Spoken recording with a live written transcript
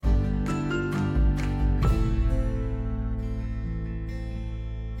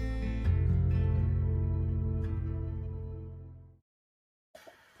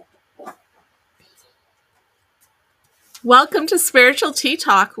Welcome to Spiritual Tea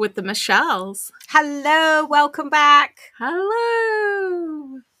Talk with the Michelles. Hello, welcome back.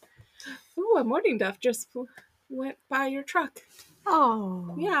 Hello. Ooh, a mourning dove just went by your truck.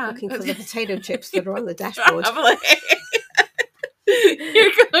 Oh, Yeah. looking for the potato chips that are on the dashboard.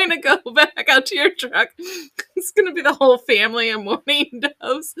 You're going to go back out to your truck. It's going to be the whole family of mourning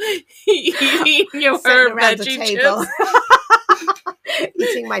doves eating your veggie chips.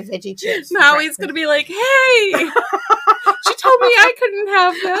 Eating my veggie chips. Now he's going to be like, hey, she told me I couldn't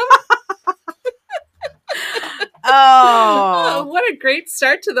have them. Oh, what a great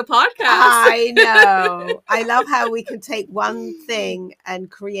start to the podcast. I know. I love how we can take one thing and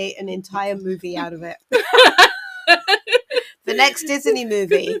create an entire movie out of it. The next Disney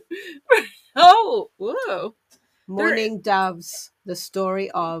movie. Oh, whoa. Mourning Doves, the story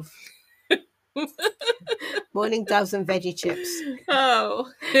of Mourning Doves and Veggie Chips.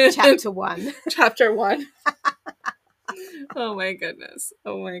 Oh. Chapter 1. Chapter 1. Oh my goodness.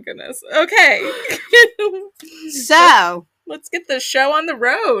 Oh my goodness. Okay. So, let's get the show on the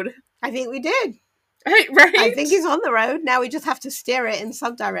road. I think we did. Right? I think he's on the road. Now we just have to steer it in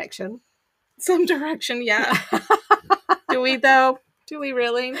some direction. Some direction, yeah. Do we, though? Do we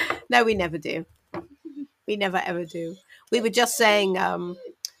really? No, we never do. We never, ever do. We were just saying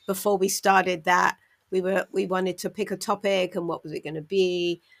before we started that we wanted to pick a topic and what was it going to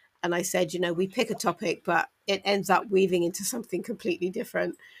be. And I said, we pick a topic, but it ends up weaving into something completely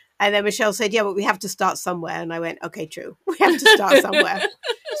different. And then Michelle said, yeah, but we have to start somewhere. And I went, okay, true. We have to start somewhere.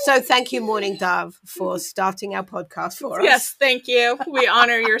 So thank you, Mourning Dove, for starting our podcast for us. Yes, thank you. We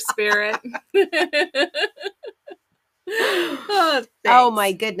honor your spirit. Oh,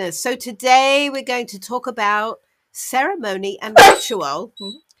 my goodness. So today we're going to talk about ceremony and ritual.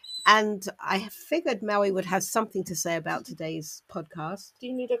 And I figured Maui would have something to say about today's podcast. Do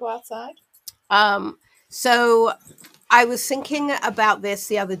you need to go outside? So I was thinking about this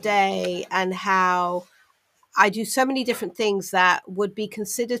the other day and how I do so many different things that would be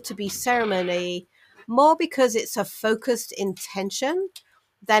considered to be ceremony more because it's a focused intention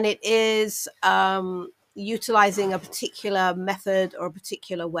than it is utilizing a particular method or a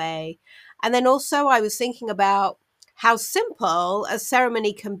particular way. And then also I was thinking about how simple a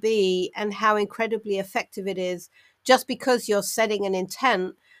ceremony can be and how incredibly effective it is just because you're setting an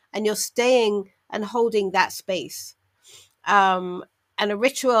intent and you're staying and holding that space. And a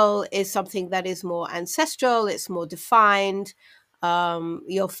ritual is something that is more ancestral, it's more defined.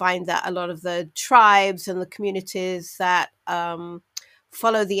 You'll find that a lot of the tribes and the communities that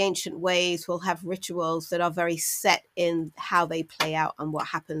follow the ancient ways will have rituals that are very set in how they play out and what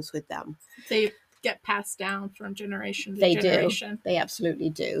happens with them. They get passed down from generation to generation. They absolutely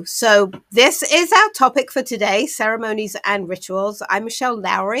do. So this is our topic for today, ceremonies and rituals. I'm Michelle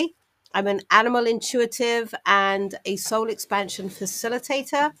Lowry. I'm an animal intuitive and a soul expansion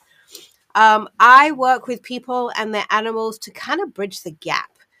facilitator. I work with people and their animals to kind of bridge the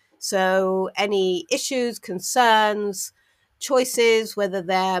gap. So any issues, concerns, choices, whether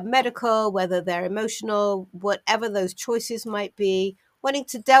they're medical, whether they're emotional, whatever those choices might be, wanting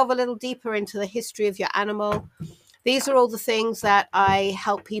to delve a little deeper into the history of your animal. These are all the things that I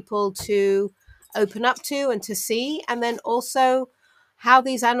help people to open up to and to see. And then also how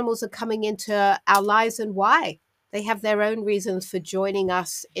these animals are coming into our lives and why. They have their own reasons for joining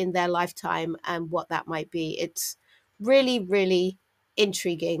us in their lifetime and what that might be. It's really, really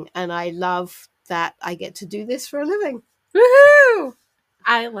intriguing. And I love that I get to do this for a living. Woohoo!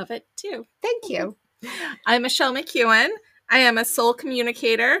 I love it too. Thank you. I'm Michelle McEwen. I am a soul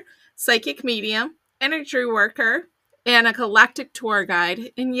communicator, psychic medium, energy worker, and a galactic tour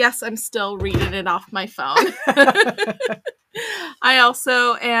guide. And yes, I'm still reading it off my phone. I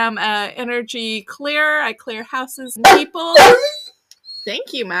also am an energy clearer. I clear houses and people.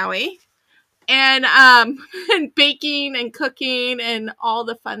 Thank you, Maui. And baking and cooking and all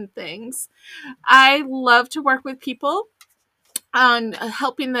the fun things. I love to work with people on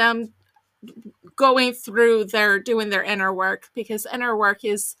helping them going through doing their inner work, because inner work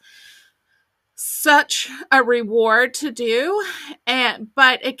is such a reward to do,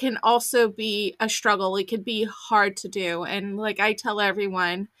 but it can also be a struggle. It can be hard to do. And like I tell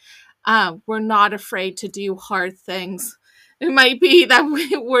everyone, we're not afraid to do hard things. It might be that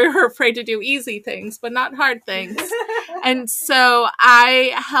we're afraid to do easy things, but not hard things. And so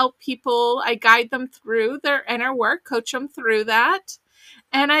I help people, I guide them through their inner work, coach them through that.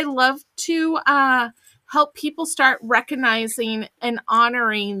 And I love to help people start recognizing and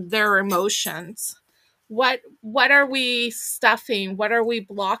honoring their emotions. What are we stuffing? What are we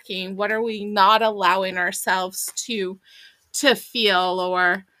blocking? What are we not allowing ourselves to feel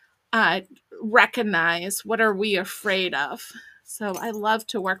or recognize, what are we afraid of. So I love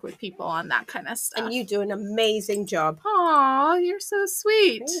to work with people on that kind of stuff. And you do an amazing job. Aw, you're so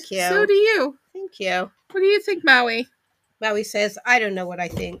sweet. Thank you. So do you. Thank you. What do you think, Maui? Maui says, I don't know what I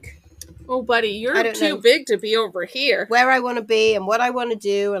think. Oh, buddy, you're too big to be over here. Where I want to be and what I want to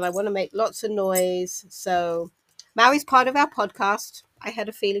do, and I want to make lots of noise. So Maui's part of our podcast. I had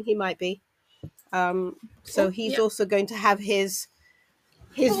a feeling he might be. So he's also going to have his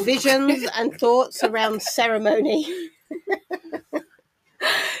visions and thoughts around ceremony.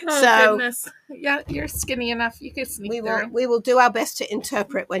 Goodness. Yeah, you're skinny enough. You can sneak through. We will do our best to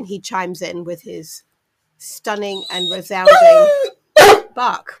interpret when he chimes in with his stunning and resounding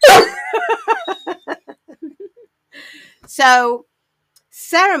bark. So,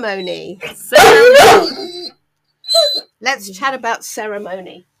 ceremony. Let's chat about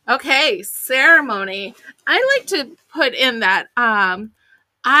ceremony. Okay, ceremony. I like to put in that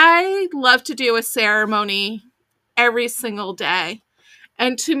I love to do a ceremony every single day.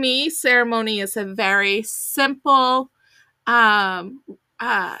 And to me, ceremony is a very simple thing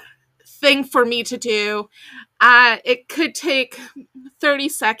for me to do. It could take 30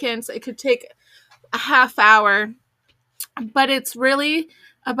 seconds. It could take a half hour. But it's really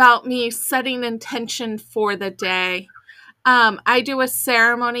about me setting intention for the day. I do a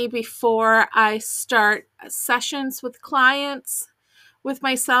ceremony before I start sessions with clients, with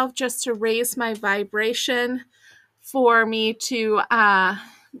myself, just to raise my vibration, for me to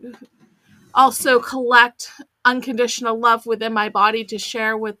also collect unconditional love within my body to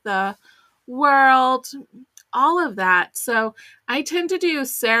share with the world, all of that. So I tend to do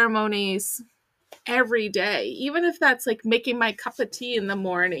ceremonies every day, even if that's like making my cup of tea in the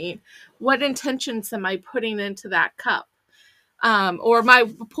morning. What intentions am I putting into that cup? Or my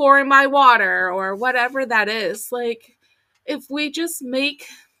pouring my water, or whatever that is. Like, if we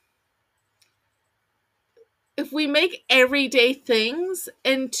make everyday things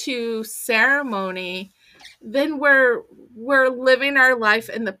into ceremony, then we're living our life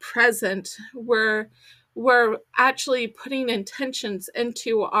in the present. We're actually putting intentions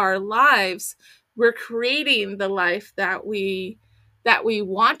into our lives. We're creating the life that we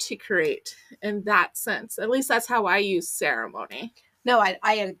want to create, in that sense. At least that's how I use ceremony. No,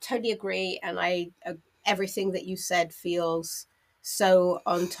 I totally agree. And everything that you said feels so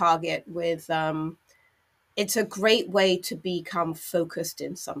on target with, it's a great way to become focused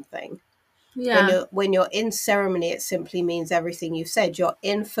in something. Yeah. When you're in ceremony, it simply means everything you said. You're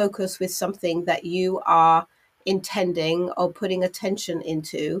in focus with something that you are intending or putting attention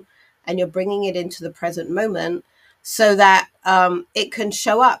into, and you're bringing it into the present moment so that it can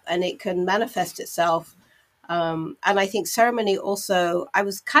show up and it can manifest itself. And I think ceremony also, I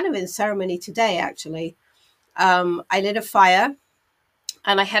was kind of in ceremony today, actually. I lit a fire,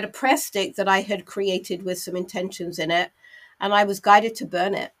 and I had a prayer stick that I had created with some intentions in it, and I was guided to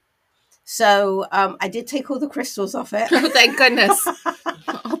burn it. So I did take all the crystals off it. Oh, thank goodness.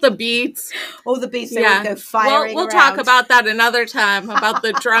 All the beads. All the beads that would go firing We'll talk about that another time, about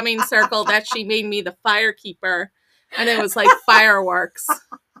the drumming circle that she made me the fire keeper. And it was like fireworks.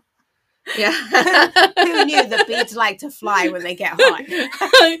 Yeah. Who knew that beads like to fly when they get hot?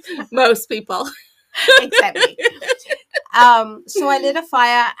 Most people. Except me. So I lit a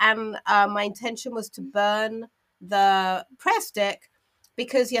fire, and my intention was to burn the prayer stick,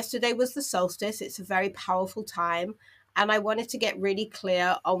 because yesterday was the solstice. It's a very powerful time, and I wanted to get really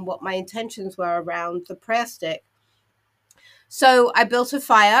clear on what my intentions were around the prayer stick. So I built a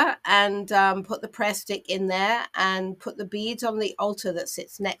fire and put the prayer stick in there, and put the beads on the altar that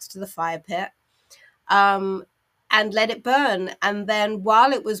sits next to the fire pit, and let it burn. And then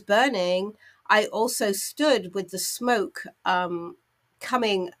while it was burning, I also stood with the smoke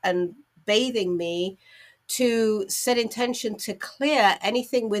coming and bathing me, to set intention to clear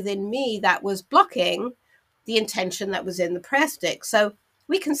anything within me that was blocking the intention that was in the prayer stick. So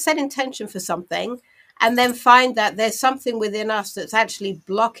we can set intention for something and then find that there's something within us that's actually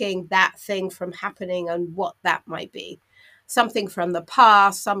blocking that thing from happening, and what that might be. Something from the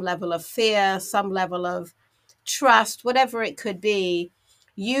past, some level of fear, some level of trust, whatever it could be.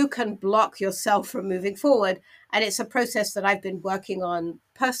 You can block yourself from moving forward. And it's a process that I've been working on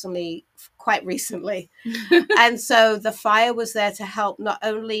personally quite recently. And so the fire was there to help not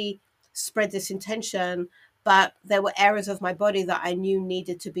only spread this intention, but there were areas of my body that I knew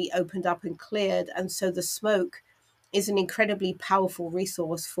needed to be opened up and cleared. And so the smoke is an incredibly powerful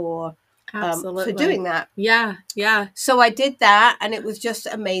resource for doing that. Yeah, yeah. So I did that, and it was just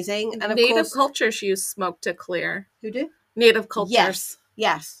amazing. And of Native course, cultures use smoke to clear. Who do? Native cultures.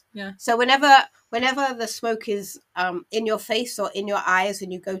 Yes. Yeah. So whenever whenever the smoke is in your face or in your eyes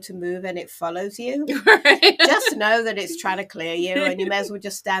and you go to move and it follows you, Right. just know that it's trying to clear you, and you may as well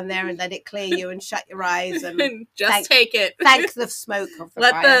just stand there and let it clear you and shut your eyes and just take it. Thank the smoke of the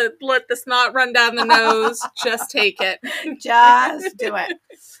fire. Let the snot run down the nose. Just take it. Just do it.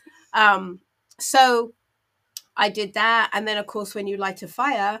 So I did that, and then of course when you light a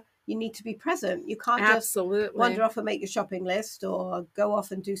fire, you need to be present. You can't just wander off and make your shopping list or go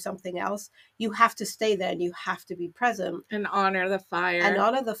off and do something else. You have to stay there and you have to be present and honor the fire.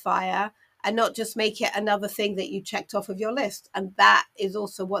 And not just make it another thing that you checked off of your list. And that is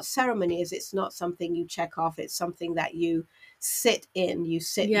also what ceremony is. It's not something you check off. It's something that you sit in, you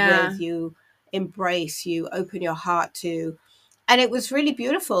sit with, you embrace, you open your heart to. And it was really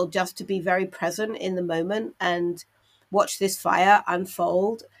beautiful just to be very present in the moment and watch this fire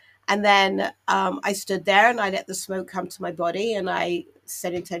unfold. And then I stood there and I let the smoke come to my body, and I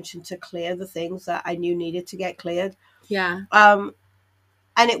set intention to clear the things that I knew needed to get cleared. Yeah. And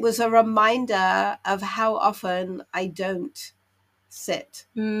it was a reminder of how often I don't sit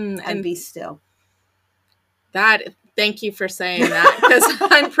and be still. Thank you for saying that, because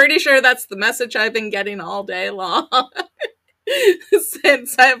I'm pretty sure that's the message I've been getting all day long.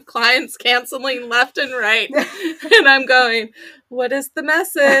 Since I have clients canceling left and right, and I'm going, what is the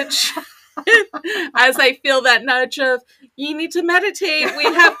message? As I feel that nudge of, you need to meditate, we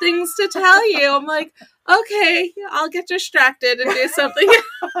have things to tell you. I'm like, okay, I'll get distracted and do something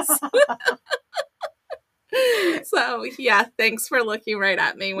else. So yeah, thanks for looking right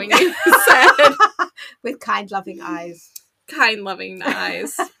at me when you said with kind loving eyes.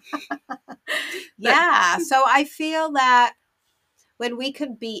 Yeah. So I feel that when we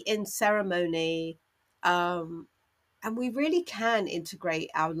can be in ceremony, and we really can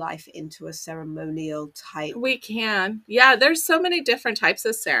integrate our life into a ceremonial type. We can. Yeah, there's so many different types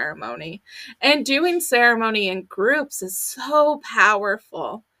of ceremony. And doing ceremony in groups is so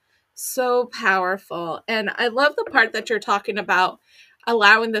powerful. So powerful. And I love the part that you're talking about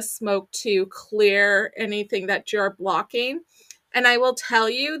allowing the smoke to clear anything that you're blocking. And I will tell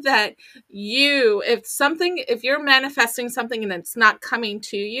you that if you're manifesting something and it's not coming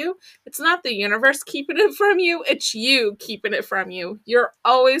to you, it's not the universe keeping it from you, it's you keeping it from you. You're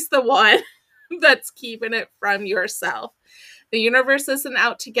always the one that's keeping it from yourself. The universe isn't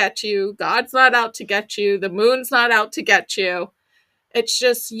out to get you. God's not out to get you. The moon's not out to get you. It's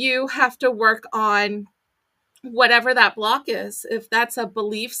just you have to work on whatever that block is. If that's a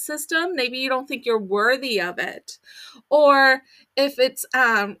belief system, maybe you don't think you're worthy of it. Or if it's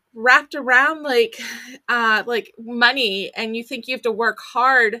wrapped around like money, and you think you have to work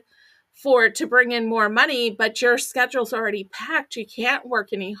hard to bring in more money, but your schedule's already packed, you can't work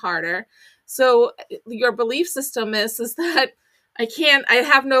any harder. So your belief system is that I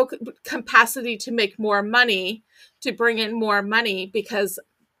have no capacity to make more money, to bring in more money, because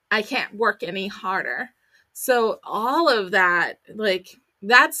I can't work any harder. So all of that,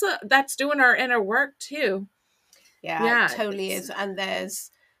 that's doing our inner work too. Yeah, it totally is. And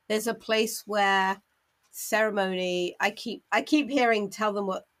there's a place where ceremony, I keep hearing, tell them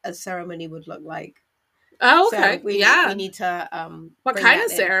what a ceremony would look like. Oh, okay. So we need to what kind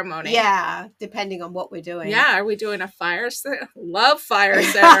of ceremony? Yeah, depending on what we're doing. Yeah, are we doing a fire? Love fire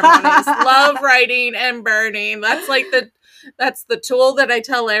ceremonies. Love writing and burning. That's the tool that I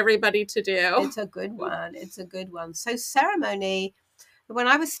tell everybody to do. It's a good one. So ceremony, when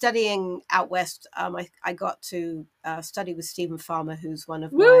I was studying out west, I got to study with Stephen Farmer, who's one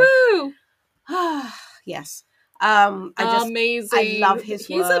of my... yes. Amazing. I love his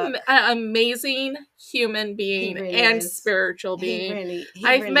work. He's an amazing human being and spiritual being.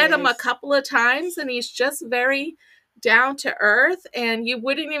 I've met him a couple of times, and he's just very down to earth, and you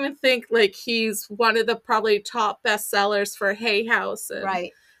wouldn't even think he's one of the probably top bestsellers for Hay House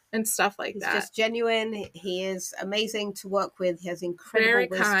and stuff like that. He's just genuine. He is amazing to work with. He has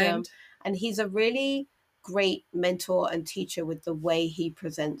incredible wisdom, kind. And he's a really great mentor and teacher with the way he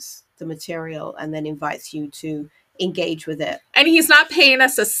presents the material and then invites you to engage with it. And he's not paying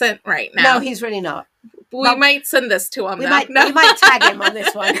us a cent right now. No, he's really not. We might send this to him. We might tag him on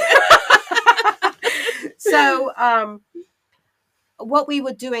this one. So what we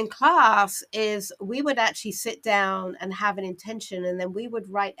would do in class is we would actually sit down and have an intention, and then we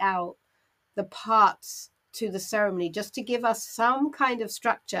would write out the parts to the ceremony just to give us some kind of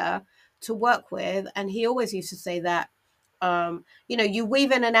structure to work with. And he always used to say that, you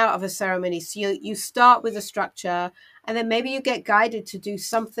weave in and out of a ceremony. So you start with a structure, and then maybe you get guided to do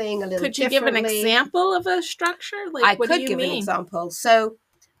something a little differently. Could you give an example of a structure? I could give an example. So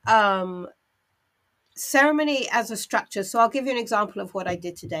ceremony as a structure. So I'll give you an example of what I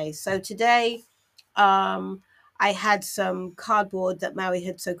did today. So today I had some cardboard that Maui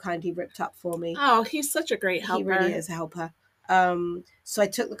had so kindly ripped up for me. Oh, he's such a great helper. He really is a helper. So I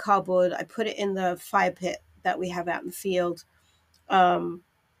took the cardboard, I put it in the fire pit that we have out in the field. And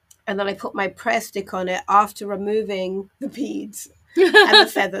then I put my prayer stick on it after removing the beads and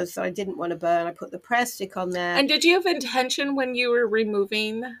the feathers, so I didn't want to burn. I put the prayer stick on there. And did you have intention when you were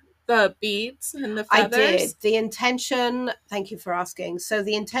removing the beads and the feathers? I did. The intention, thank you for asking. So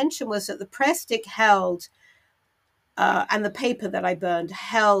the intention was that the prayer stick held, and the paper that I burned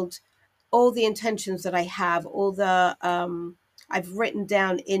held all the intentions that I have, all the, I've written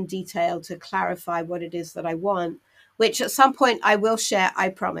down in detail to clarify what it is that I want, which at some point I will share, I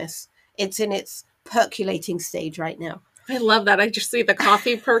promise. It's in its percolating stage right now. I love that. I just see the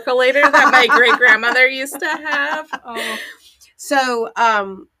coffee percolator that my great grandmother used to have. Oh.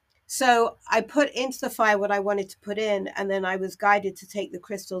 So I put into the fire what I wanted to put in, and then I was guided to take the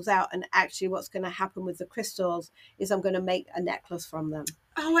crystals out. And actually what's going to happen with the crystals is I'm going to make a necklace from them.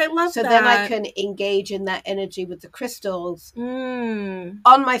 Oh, I love that. So then I can engage in that energy with the crystals on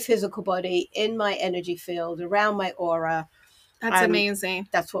my physical body, in my energy field, around my aura. That's amazing.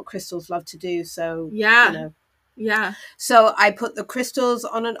 That's what crystals love to do. So, yeah. You know. Yeah. So I put the crystals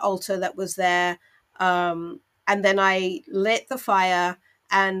on an altar that was there. And then I lit the fire.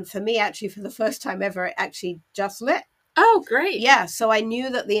 And for me, actually, for the first time ever, it actually just lit. Oh, great. Yeah. So I knew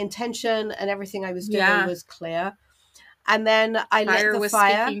that the intention and everything I was doing was clear. And then I lit the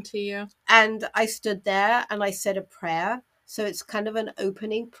fire. Speaking to you. And I stood there and I said a prayer. So it's kind of an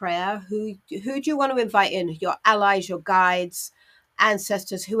opening prayer. Who do you want to invite in? Your allies, your guides,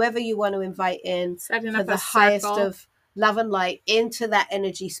 ancestors, whoever you want to invite in for the highest of love and light into that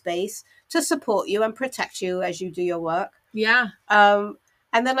energy space to support you and protect you as you do your work. Yeah.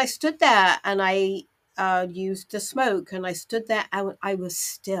 And then I stood there and I used the smoke and I stood there and I was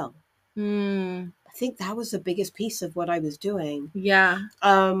still. I think that was the biggest piece of what I was doing. Yeah.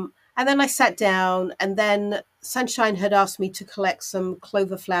 And then I sat down, and then Sunshine had asked me to collect some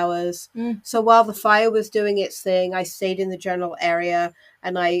clover flowers. So while the fire was doing its thing, I stayed in the general area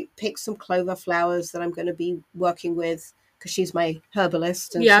and I picked some clover flowers that I'm going to be working with because she's my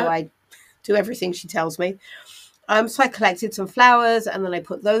herbalist. And so I do everything she tells me. So I collected some flowers and then I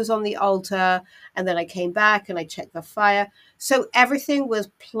put those on the altar, and then I came back and I checked the fire. So everything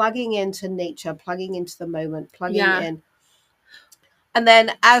was plugging into nature, plugging into the moment, plugging in. And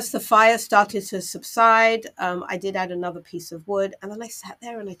then as the fire started to subside, I did add another piece of wood, and then I sat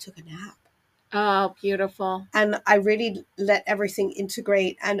there and I took a nap. Oh, beautiful. And I really let everything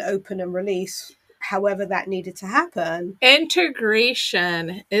integrate and open and release however that needed to happen.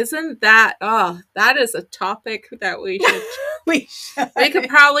 Integration. Isn't that, that is a topic that we should. We could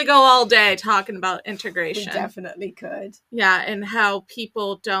probably go all day talking about integration. We definitely could. Yeah, and how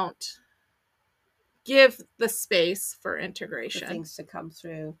people don't give the space for integration. For things to come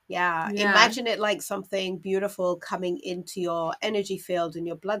through. Yeah. Imagine it like something beautiful coming into your energy field and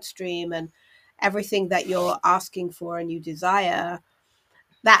your bloodstream, and everything that you're asking for and you desire,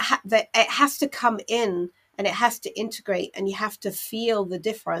 that it has to come in and it has to integrate, and you have to feel the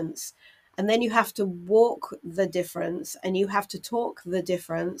difference. And then you have to walk the difference, and you have to talk the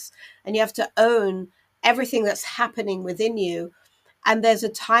difference, and you have to own everything that's happening within you. And there's a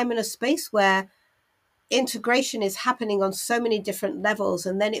time and a space where integration is happening on so many different levels,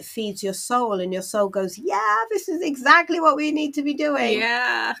 and then it feeds your soul, and your soul goes, yeah, this is exactly what we need to be doing.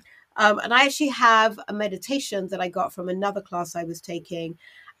 Yeah. And I actually have a meditation that I got from another class I was taking,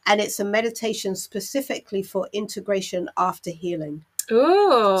 and it's a meditation specifically for integration after healing.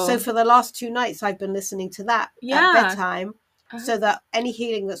 Ooh. So for the last 2 nights, I've been listening to that at bedtime, so that any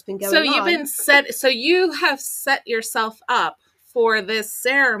healing that's been going on. So you have set yourself up for this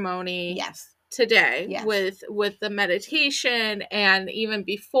ceremony. Yes. Today with the meditation, and even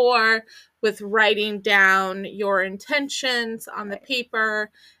before with writing down your intentions on the paper,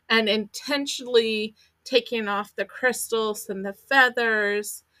 and intentionally taking off the crystals and the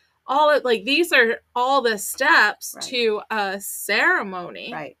feathers. These are all the steps to a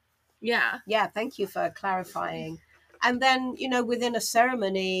ceremony. Right. Yeah. Yeah. Thank you for clarifying. And then, within a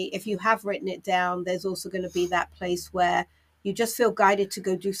ceremony, if you have written it down, there's also going to be that place where you just feel guided to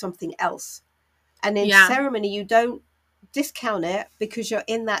go do something else. And in ceremony, you don't discount it because you're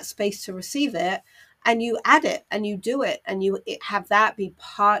in that space to receive it, and you add it and you do it, and you have that be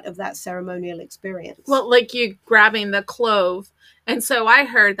part of that ceremonial experience. Well, like you grabbing the clove. And so I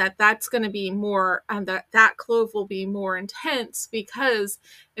heard that that's going to be more, that clove will be more intense because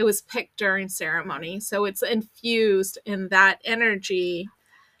it was picked during ceremony. So it's infused in that energy,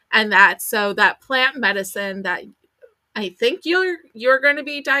 and that plant medicine that I think you're going to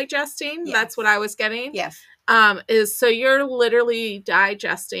be digesting. Yes. That's what I was getting. Yes. Is so you're literally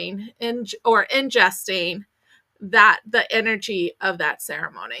digesting or ingesting the energy of that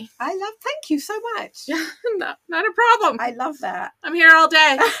ceremony. Thank you so much. Yeah, not a problem. I love that. I'm here all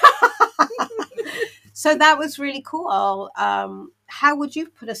day. So that was really cool. How would you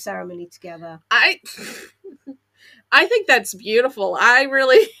put a ceremony together? I think that's beautiful. I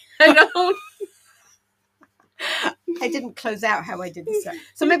don't. I didn't close out how I did this.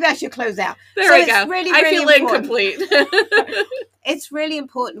 So maybe I should close out. There we go. Really, I really feel incomplete. It's really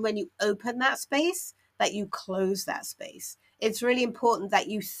important when you open that space that you close that space. It's really important that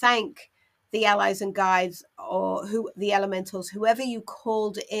you thank the allies and guides or the elementals, whoever you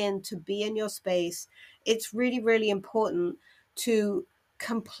called in to be in your space. It's really, really important to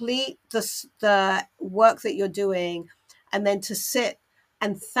complete the work that you're doing and then to sit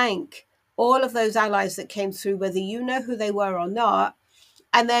and thank all of those allies that came through, whether you know who they were or not,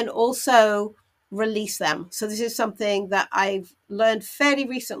 and then also release them. So this is something that I've learned fairly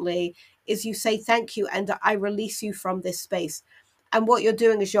recently, is you say thank you and I release you from this space. And what you're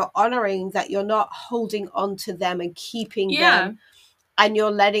doing is you're honoring that you're not holding on to them and keeping them, and you're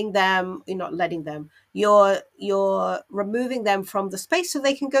not letting them, you're removing them from the space so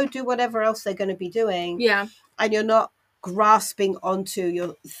they can go do whatever else they're going to be doing. Yeah. And you're not grasping onto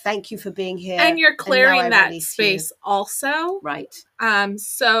your thank you for being here, and you're clearing that space also, right?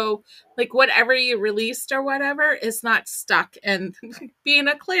 So like whatever you released or whatever is not stuck, and being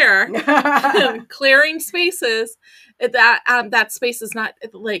a clearer, clearing spaces, that space is not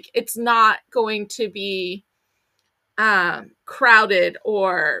like, it's not going to be crowded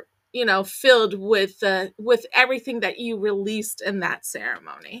or filled with everything that you released in that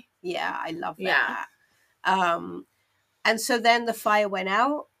ceremony. Yeah, I love that. And so then the fire went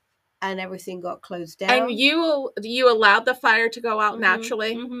out and everything got closed down. And you allowed the fire to go out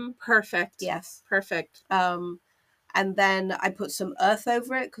naturally? Mm-hmm. Perfect. Yes. Perfect. And then I put some earth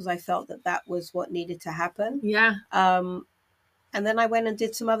over it because I felt that was what needed to happen. Yeah. And then I went and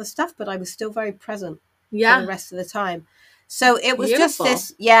did some other stuff, but I was still very present for the rest of the time. So it was beautiful.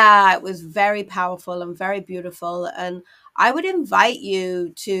 Just this, it was very powerful and very beautiful. And I would invite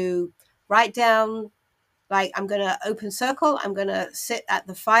you to write down, like, I'm going to open circle, I'm going to sit at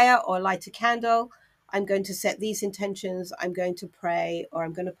the fire or light a candle, I'm going to set these intentions, I'm going to pray, or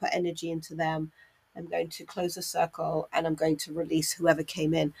I'm going to put energy into them, I'm going to close a circle, and I'm going to release whoever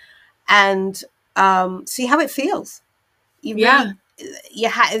came in, and see how it feels.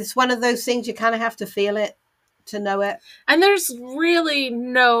 It's one of those things you kind of have to feel it to know it. And there's really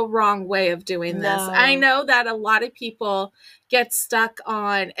no wrong way of doing this. I know that a lot of people get stuck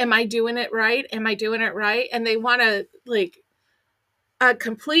on, am I doing it right? Am I doing it right? And they want to like a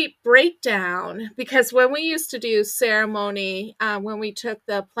complete breakdown, because when we used to do ceremony, when we took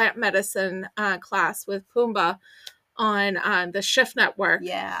the plant medicine class with Pumbaa on the Shift Network,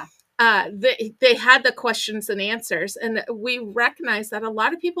 they had the questions and answers, and we recognized that a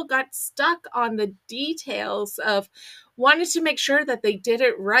lot of people got stuck on the details of wanted to make sure that they did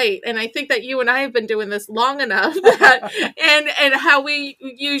it right. And I think that you and I have been doing this long enough that, and how we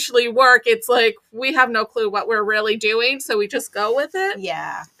usually work, it's like we have no clue what we're really doing, so we just go with it.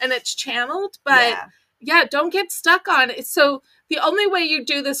 Yeah. And it's channeled, but don't get stuck on it. So the only way you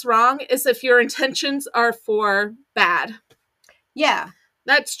do this wrong is if your intentions are for bad. Yeah.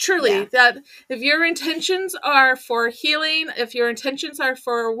 That's truly that. If your intentions are for healing, if your intentions are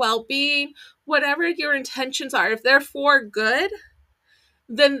for well-being, whatever your intentions are, if they're for good,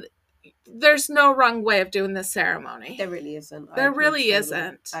 then there's no wrong way of doing this ceremony. There really isn't. There really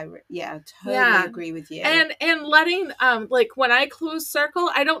isn't. I totally agree with you. And letting, like when I close circle,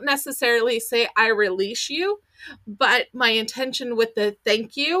 I don't necessarily say I release you, but my intention with the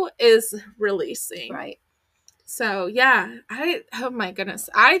thank you is releasing. Right. So oh my goodness,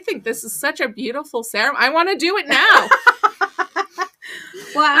 I think this is such a beautiful ceremony. I want to do it now.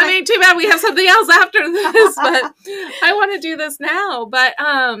 Well, I mean, too bad we have something else after this, but I want to do this now. But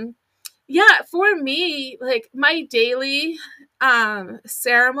for me, like my daily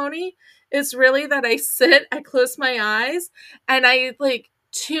ceremony is really that I sit, I close my eyes, and I like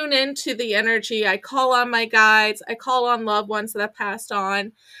tune into the energy. I call on my guides, I call on loved ones that have passed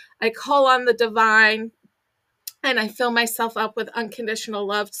on, I call on the divine. And I fill myself up with unconditional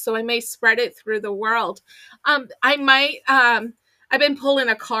love, so I may spread it through the world. I've been pulling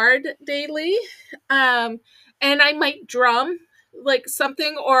a card daily, and I might drum like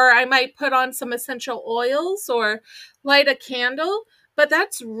something, or I might put on some essential oils or light a candle. But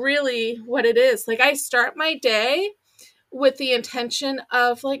that's really what it is. Like I start my day with the intention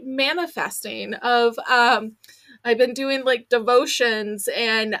of like manifesting, of I've been doing like devotions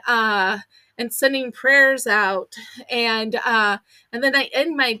and sending prayers out, and then I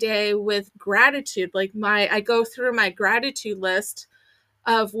end my day with gratitude. Like I go through my gratitude list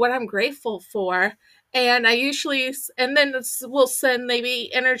of what I'm grateful for. And I usually, and then we'll send maybe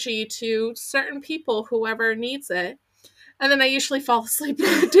energy to certain people, whoever needs it. And then I usually fall asleep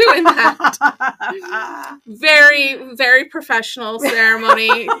doing that. Very, very professional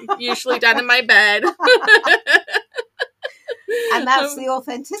ceremony, usually done in my bed. And that's the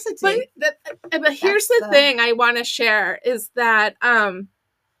authenticity. But here's the thing I want to share is that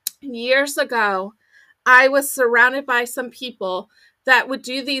years ago, I was surrounded by some people that would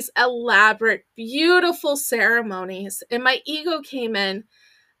do these elaborate, beautiful ceremonies. And my ego came in,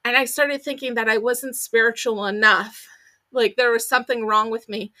 and I started thinking that I wasn't spiritual enough. Like there was something wrong with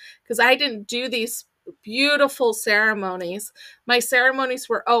me because I didn't do these beautiful ceremonies. My ceremonies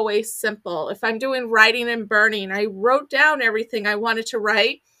were always simple. If I'm doing writing and burning, I wrote down everything I wanted to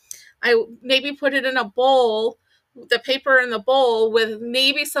write. I maybe put it in a bowl, the paper in the bowl with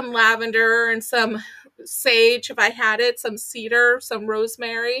maybe some lavender and some sage if I had it, some cedar, some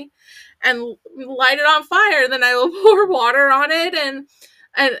rosemary, and light it on fire. Then I will pour water on it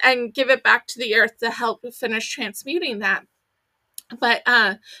and give it back to the earth to help finish transmuting that. But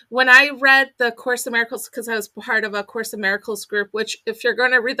when I read the Course in Miracles, because I was part of a Course in Miracles group, which if you're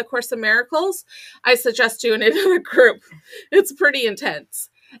going to read the Course in Miracles, I suggest doing it in a group. It's pretty intense.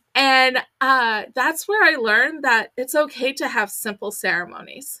 And that's where I learned that it's okay to have simple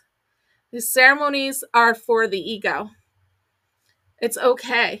ceremonies. The ceremonies are for the ego. It's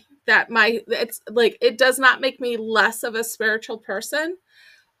okay that it's like, it does not make me less of a spiritual person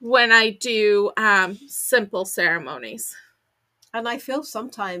when I do simple ceremonies. And I feel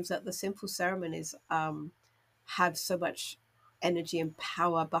sometimes that the simple ceremonies have so much energy and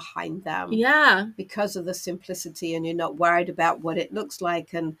power behind them. Yeah. Because of the simplicity, and you're not worried about what it looks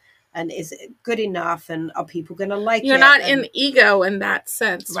like and is it good enough and are people going to like it? You're not in ego in that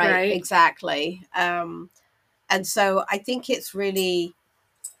sense, right? Exactly. And so I think it's really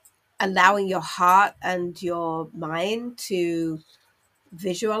allowing your heart and your mind to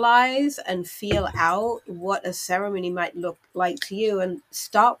visualize and feel out what a ceremony might look like to you, and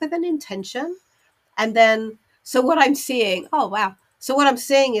start with an intention. And then, so what I'm seeing, so what I'm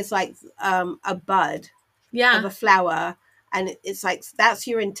seeing is like a bud of a flower, and it's like, that's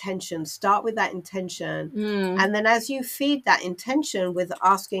your intention. Start with that intention. And then as you feed that intention with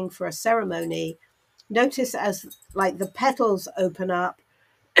asking for a ceremony, notice as like the petals open up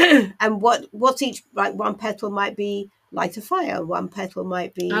and what's each, like one petal might be light a fire, one petal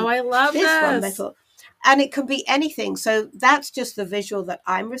might be I love this one petal, and it could be anything. So that's just the visual that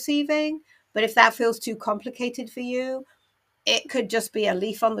I'm receiving. But if that feels too complicated for you, it could just be a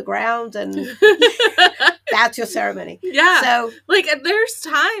leaf on the ground, and that's your ceremony. Yeah. So like there's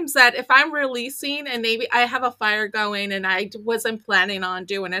times that if I'm releasing and maybe I have a fire going and I wasn't planning on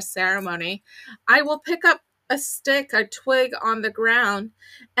doing a ceremony, I will pick up a stick, a twig on the ground,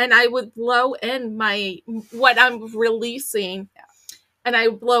 and I would blow in what I'm releasing. Yeah. And I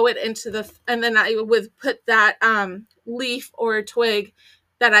blow it and then I would put that leaf or a twig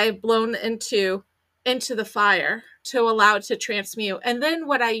that I have blown into the fire to allow it to transmute. And then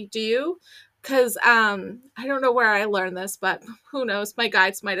what I do, because I don't know where I learned this, but who knows, my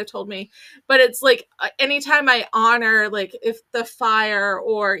guides might have told me, but it's like anytime I honor, like if the fire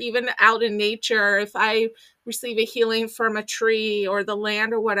or even out in nature, if I receive a healing from a tree or the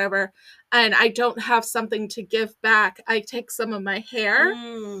land or whatever, and I don't have something to give back, I take some of my hair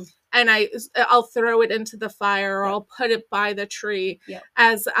and I'll throw it into the fire, or I'll put it by the tree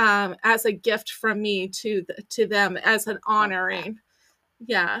as a gift from me to them, as an honoring.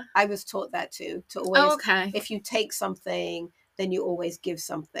 Yeah. I was taught that too, to always, if you take something, then you always give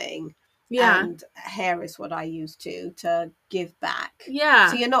something. Yeah. And hair is what I use to give back. Yeah.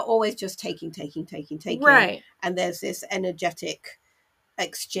 So you're not always just taking. Right. And there's this energetic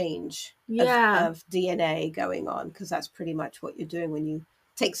exchange of DNA going on, because that's pretty much what you're doing when you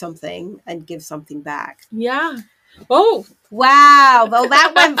take something and give something back. Yeah. Oh. Wow. Well,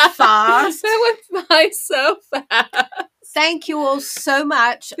 that went fast. That went by so fast. Thank you all so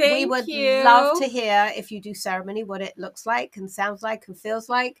much. We would love to hear, if you do ceremony, what it looks like and sounds like and feels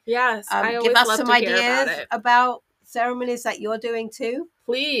like. Yes. I always give us love some to hear ideas about ceremonies that you're doing too.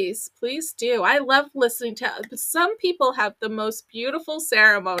 Please do. I love listening to, some people have the most beautiful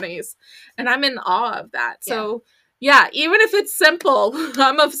ceremonies, and I'm in awe of that. So yeah, even if it's simple,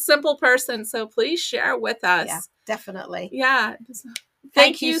 I'm a simple person, so please share with us. Yeah, definitely. Yeah.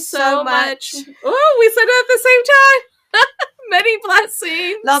 Thank you so much. Oh, we said it at the same time. Many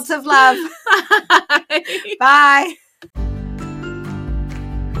blessings. Lots of love. Bye. Bye.